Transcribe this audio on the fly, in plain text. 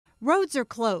Roads are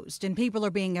closed and people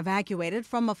are being evacuated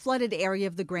from a flooded area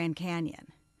of the Grand Canyon.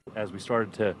 As we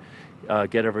started to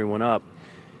get everyone up,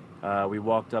 we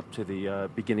walked up to the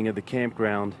beginning of the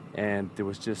campground, and there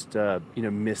was just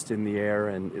mist in the air,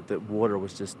 and the water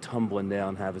was just tumbling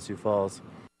down Havasu Falls.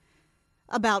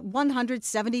 About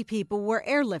 170 people were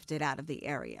airlifted out of the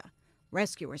area.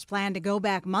 Rescuers plan to go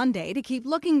back Monday to keep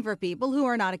looking for people who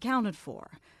are not accounted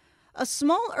for. A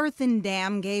small earthen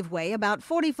dam gave way about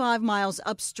 45 miles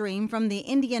upstream from the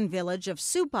Indian village of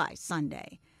Supai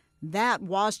Sunday. That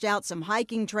washed out some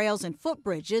hiking trails and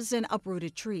footbridges and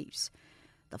uprooted trees.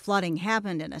 The flooding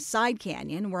happened in a side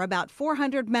canyon where about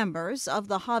 400 members of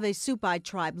the Havasupai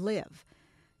tribe live.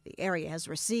 The area has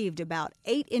received about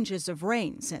 8 inches of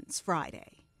rain since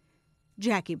Friday.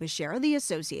 Jackie Bashara, The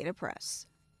Associated Press.